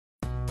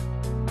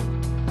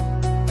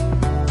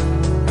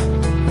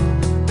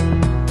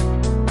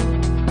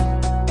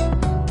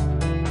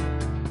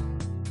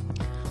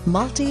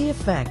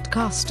Multi-effect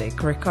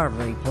caustic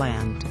recovery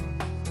plant.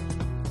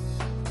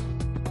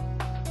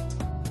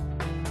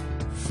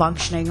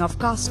 Functioning of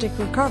caustic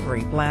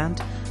recovery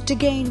plant to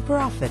gain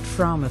profit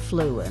from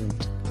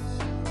effluent.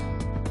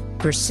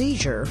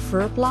 Procedure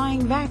for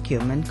applying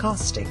vacuum in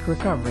caustic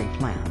recovery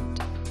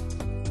plant.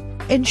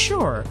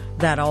 Ensure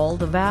that all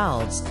the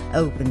valves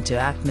open to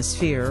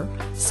atmosphere,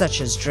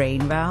 such as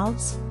drain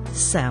valves,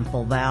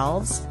 sample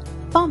valves,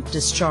 pump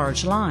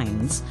discharge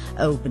lines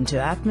open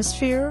to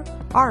atmosphere,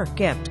 are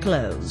kept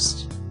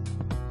closed.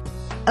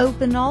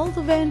 Open all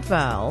the vent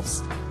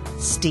valves,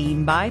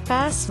 steam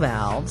bypass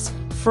valves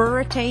for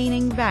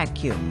retaining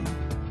vacuum.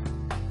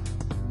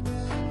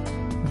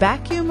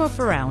 Vacuum of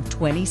around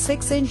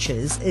 26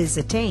 inches is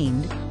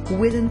attained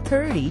within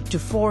 30 to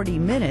 40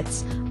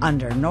 minutes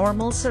under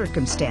normal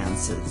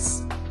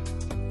circumstances.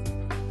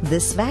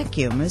 This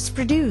vacuum is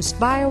produced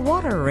by a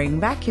water ring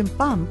vacuum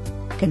pump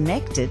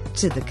connected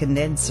to the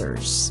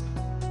condensers.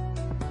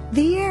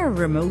 The air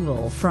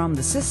removal from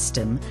the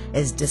system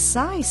is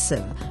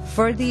decisive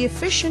for the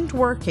efficient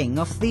working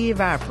of the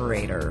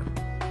evaporator.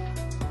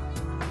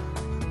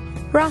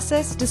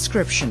 Process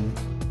description.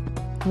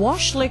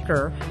 Wash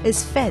liquor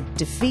is fed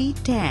to feed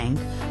tank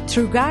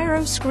through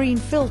gyro screen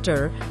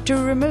filter to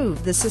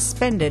remove the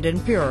suspended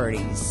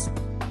impurities.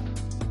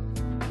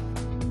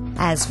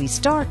 As we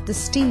start the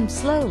steam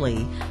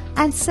slowly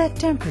and set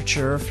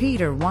temperature of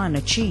heater 1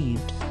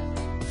 achieved,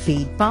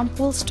 feed pump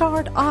will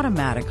start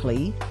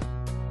automatically.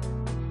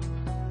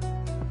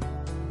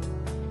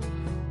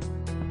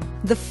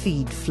 The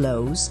feed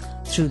flows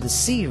through the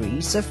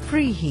series of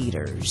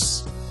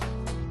preheaters.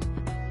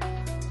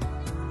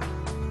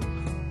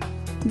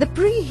 The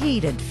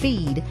preheated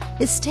feed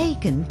is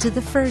taken to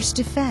the first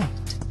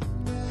effect.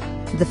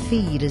 The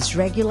feed is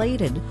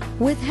regulated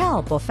with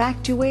help of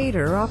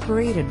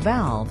actuator-operated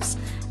valves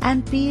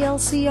and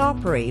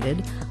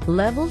PLC-operated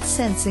level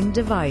sensing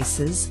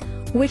devices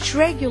which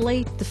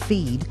regulate the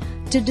feed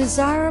to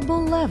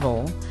desirable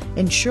level,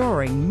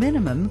 ensuring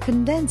minimum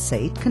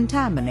condensate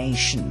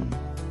contamination.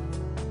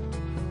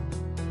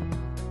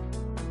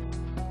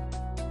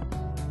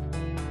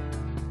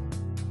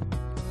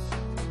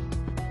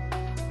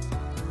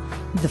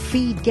 The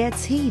feed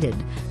gets heated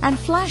and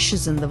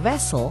flashes in the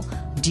vessel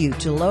due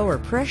to lower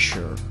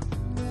pressure.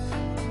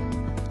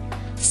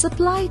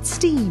 Supplied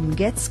steam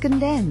gets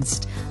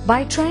condensed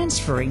by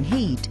transferring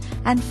heat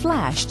and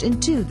flashed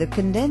into the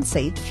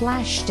condensate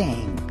flash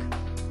tank.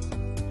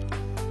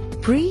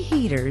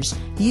 Preheaters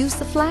use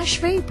the flash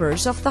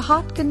vapors of the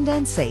hot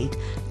condensate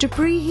to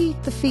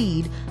preheat the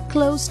feed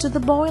close to the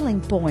boiling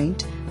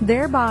point,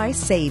 thereby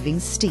saving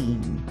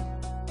steam.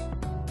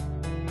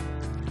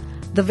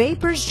 The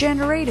vapors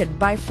generated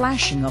by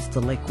flashing of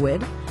the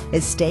liquid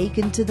is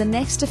taken to the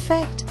next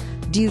effect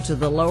due to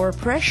the lower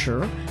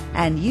pressure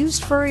and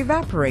used for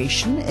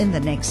evaporation in the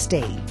next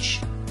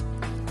stage.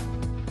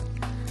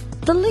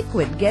 The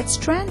liquid gets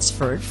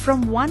transferred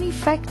from one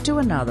effect to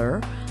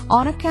another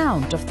on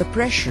account of the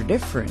pressure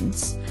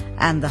difference,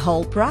 and the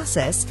whole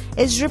process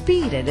is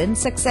repeated in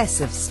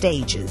successive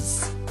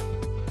stages.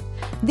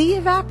 The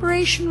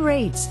evaporation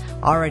rates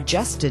are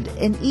adjusted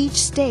in each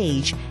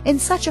stage in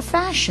such a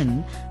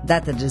fashion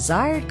that the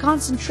desired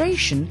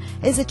concentration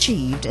is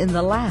achieved in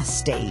the last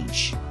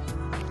stage.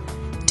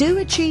 To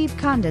achieve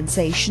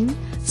condensation,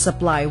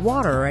 supply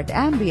water at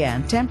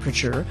ambient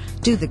temperature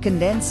to the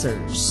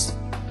condensers.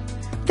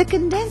 The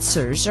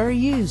condensers are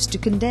used to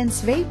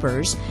condense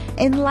vapors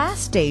in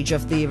last stage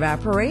of the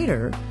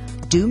evaporator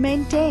to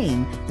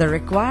maintain the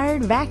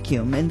required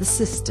vacuum in the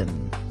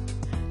system.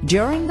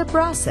 During the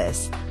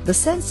process, the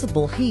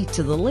sensible heat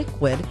to the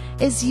liquid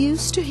is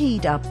used to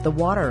heat up the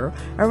water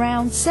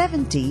around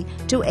 70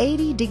 to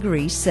 80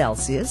 degrees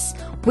Celsius,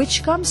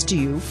 which comes to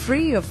you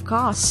free of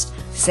cost,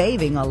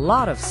 saving a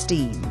lot of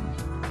steam.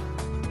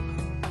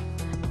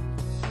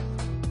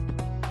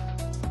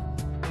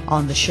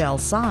 On the shell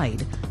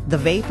side, the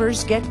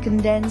vapors get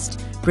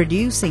condensed,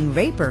 producing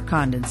vapor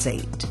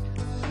condensate.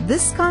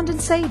 This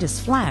condensate is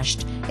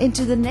flashed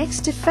into the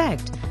next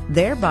effect,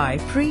 thereby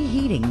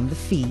preheating the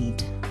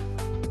feed.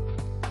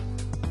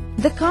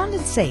 The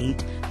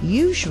condensate,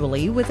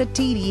 usually with a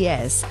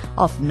TDS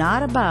of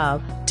not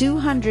above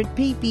 200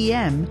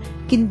 ppm,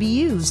 can be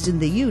used in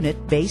the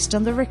unit based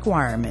on the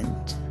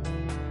requirement.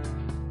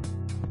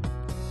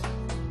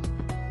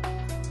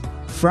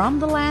 From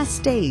the last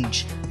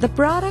stage, the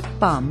product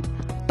pump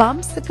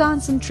pumps the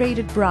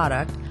concentrated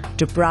product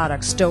to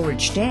product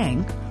storage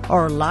tank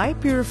or lye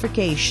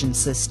purification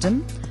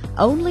system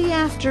only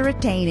after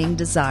attaining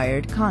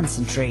desired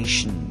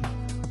concentration.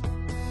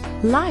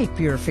 Lye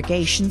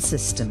purification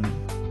system.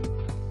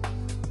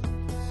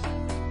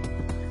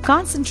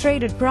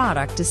 Concentrated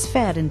product is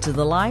fed into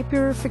the lye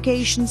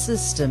purification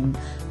system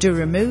to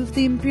remove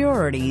the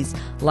impurities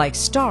like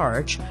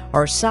starch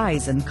or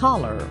size and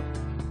color.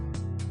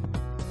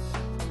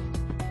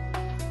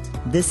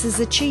 This is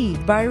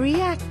achieved by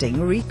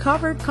reacting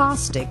recovered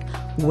caustic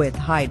with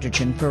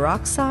hydrogen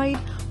peroxide,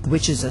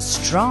 which is a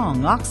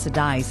strong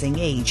oxidizing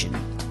agent.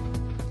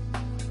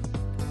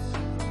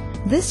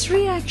 This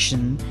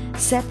reaction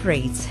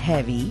separates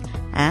heavy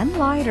and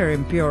lighter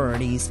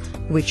impurities,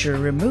 which are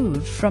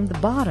removed from the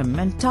bottom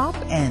and top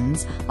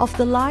ends of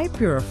the lye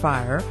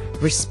purifier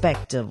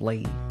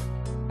respectively.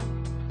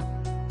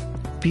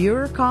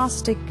 Pure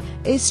caustic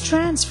is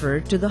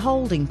transferred to the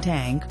holding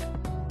tank,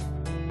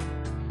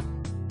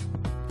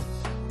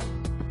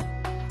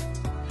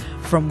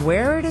 from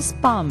where it is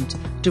pumped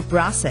to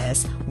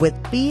process with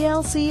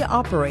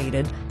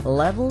PLC-operated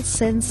level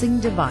sensing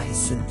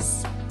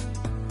devices.